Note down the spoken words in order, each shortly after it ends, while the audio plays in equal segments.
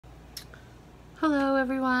Hello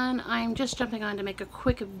everyone, I'm just jumping on to make a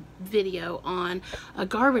quick video on a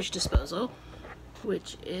garbage disposal,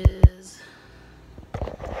 which is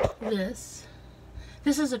this.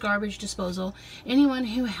 This is a garbage disposal. Anyone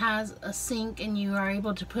who has a sink and you are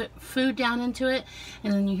able to put food down into it,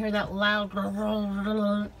 and then you hear that loud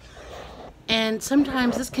and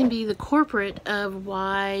sometimes this can be the culprit of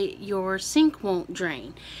why your sink won't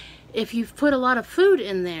drain. If you've put a lot of food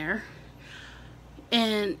in there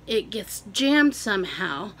and it gets jammed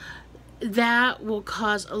somehow, that will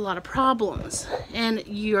cause a lot of problems and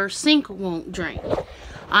your sink won't drain.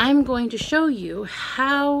 I'm going to show you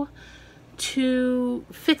how to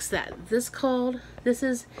fix that. This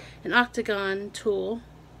is an octagon tool.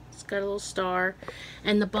 It's got a little star,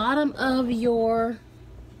 and the bottom of your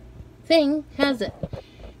thing has it.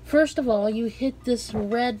 First of all, you hit this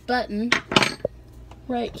red button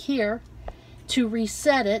right here to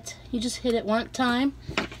reset it. You just hit it one time,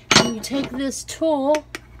 and you take this tool,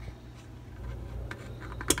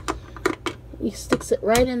 you sticks it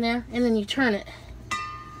right in there, and then you turn it,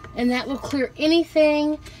 and that will clear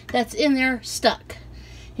anything that's in there stuck.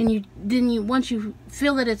 And once you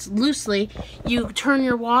feel that it's loosely, you turn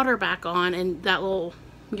your water back on, and that will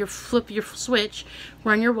flip your switch,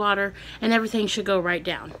 run your water, and everything should go right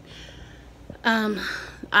down.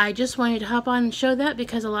 I just wanted to hop on and show that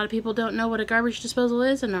because a lot of people don't know what a garbage disposal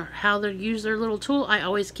is and how they use their little tool. I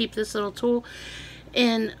always keep this little tool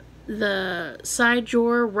in the side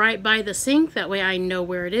drawer right by the sink. That way I know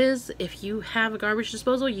where it is. If you have a garbage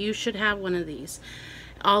disposal, you should have one of these.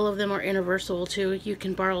 All of them are universal too. You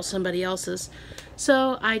can borrow somebody else's.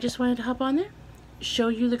 So I just wanted to hop on there, show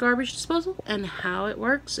you the garbage disposal and how it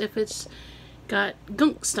works if it's got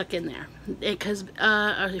gunk stuck in there. Because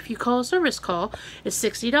if you call a service call, it's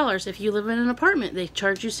 $60. If you live in an apartment, they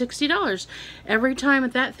charge you $60 every time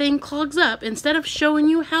that thing clogs up. Instead of showing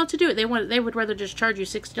you how to do it, they would rather just charge you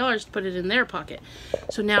 $60 to put it in their pocket.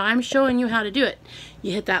 So now I'm showing you how to do it.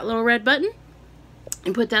 You hit that little red button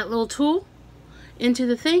and put that little tool into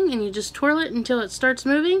the thing, and you just twirl it until it starts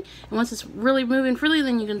moving. And once it's really moving freely,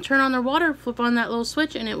 then you can turn on the water, flip on that little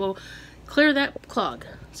switch, and it will clear that clog.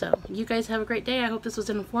 So you guys have a great day. I hope this was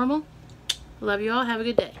informal. Love you all. Have a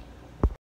good day.